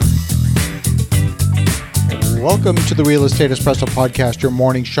Welcome to the Real Estate Espresso Podcast, your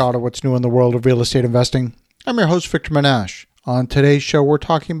morning shot of what's new in the world of real estate investing. I'm your host, Victor Menashe. On today's show, we're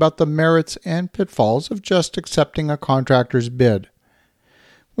talking about the merits and pitfalls of just accepting a contractor's bid.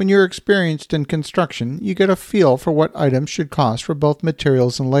 When you're experienced in construction, you get a feel for what items should cost for both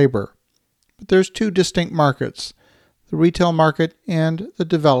materials and labor. But there's two distinct markets, the retail market and the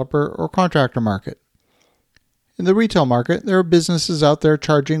developer or contractor market. In the retail market, there are businesses out there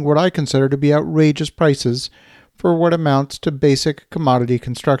charging what I consider to be outrageous prices for what amounts to basic commodity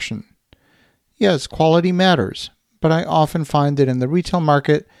construction. Yes, quality matters, but I often find that in the retail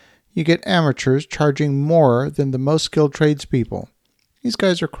market, you get amateurs charging more than the most skilled tradespeople. These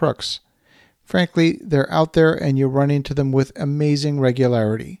guys are crooks. Frankly, they're out there and you run into them with amazing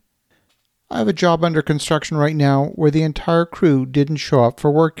regularity. I have a job under construction right now where the entire crew didn't show up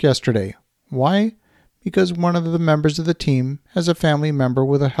for work yesterday. Why? Because one of the members of the team has a family member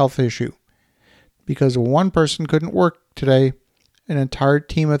with a health issue. Because one person couldn't work today, an entire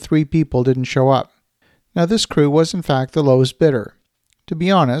team of 3 people didn't show up. Now this crew was in fact the lowest bidder. To be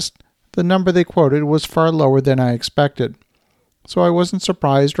honest, the number they quoted was far lower than I expected. So I wasn't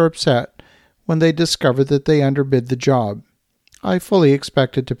surprised or upset when they discovered that they underbid the job. I fully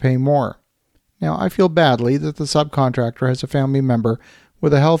expected to pay more. Now, I feel badly that the subcontractor has a family member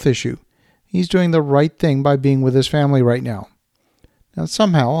with a health issue. He's doing the right thing by being with his family right now. Now,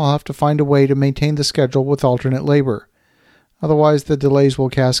 somehow I'll have to find a way to maintain the schedule with alternate labor. Otherwise, the delays will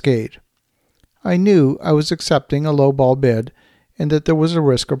cascade. I knew I was accepting a low-ball bid and that there was a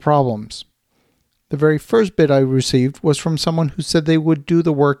risk of problems. The very first bid I received was from someone who said they would do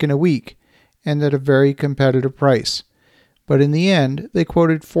the work in a week and at a very competitive price. But in the end, they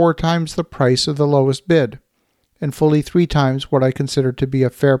quoted 4 times the price of the lowest bid, and fully 3 times what I considered to be a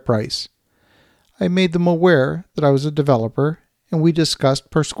fair price. I made them aware that I was a developer, and we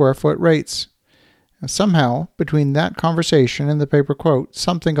discussed per square foot rates. And somehow, between that conversation and the paper quote,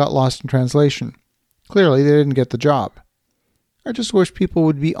 something got lost in translation. Clearly, they didn't get the job. I just wish people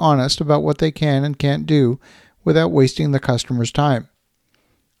would be honest about what they can and can't do without wasting the customer's time.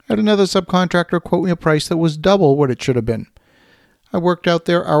 I had another subcontractor quote me a price that was double what it should have been. I worked out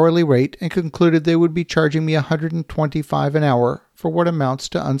their hourly rate and concluded they would be charging me $125 an hour for what amounts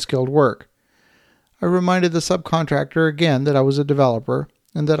to unskilled work. I reminded the subcontractor again that I was a developer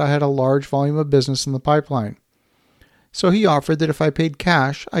and that I had a large volume of business in the pipeline. So he offered that if I paid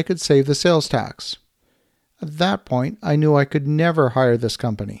cash, I could save the sales tax. At that point, I knew I could never hire this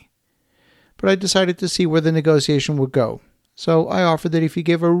company. But I decided to see where the negotiation would go. So I offered that if he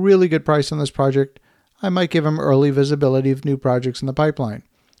gave a really good price on this project, I might give him early visibility of new projects in the pipeline.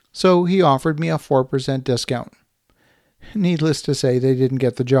 So he offered me a 4% discount. Needless to say, they didn't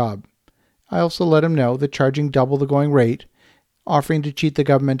get the job. I also let him know that charging double the going rate, offering to cheat the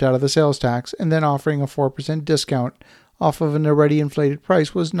government out of the sales tax, and then offering a 4% discount off of an already inflated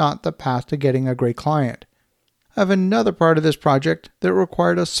price was not the path to getting a great client. I have another part of this project that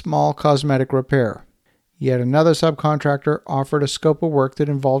required a small cosmetic repair. Yet another subcontractor offered a scope of work that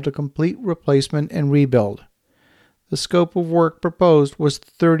involved a complete replacement and rebuild. The scope of work proposed was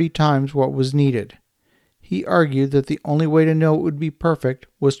 30 times what was needed. He argued that the only way to know it would be perfect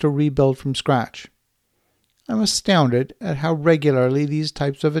was to rebuild from scratch. I'm astounded at how regularly these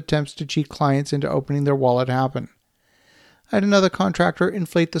types of attempts to cheat clients into opening their wallet happen. I had another contractor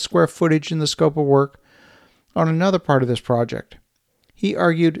inflate the square footage in the scope of work on another part of this project. He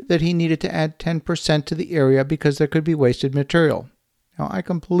argued that he needed to add 10% to the area because there could be wasted material. Now, I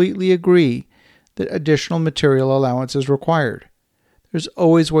completely agree that additional material allowance is required. There's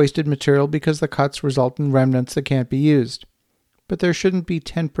always wasted material because the cuts result in remnants that can't be used. But there shouldn't be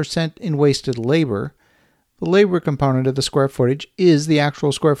 10% in wasted labor. The labor component of the square footage is the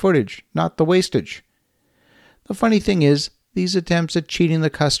actual square footage, not the wastage. The funny thing is, these attempts at cheating the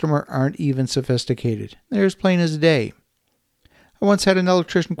customer aren't even sophisticated. They're as plain as day. I once had an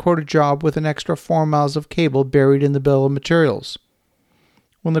electrician quote a job with an extra 4 miles of cable buried in the bill of materials.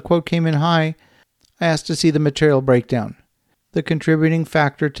 When the quote came in high, I asked to see the material breakdown. The contributing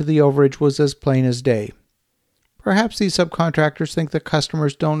factor to the overage was as plain as day. Perhaps these subcontractors think that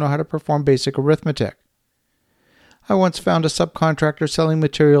customers don't know how to perform basic arithmetic. I once found a subcontractor selling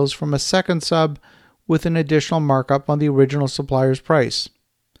materials from a second sub with an additional markup on the original supplier's price.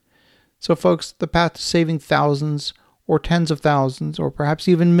 So folks, the path to saving thousands or tens of thousands or perhaps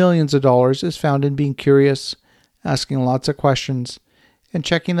even millions of dollars is found in being curious, asking lots of questions, and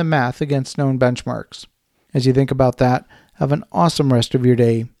checking the math against known benchmarks. As you think about that, have an awesome rest of your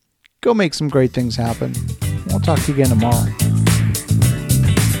day. Go make some great things happen. We'll talk to you again tomorrow.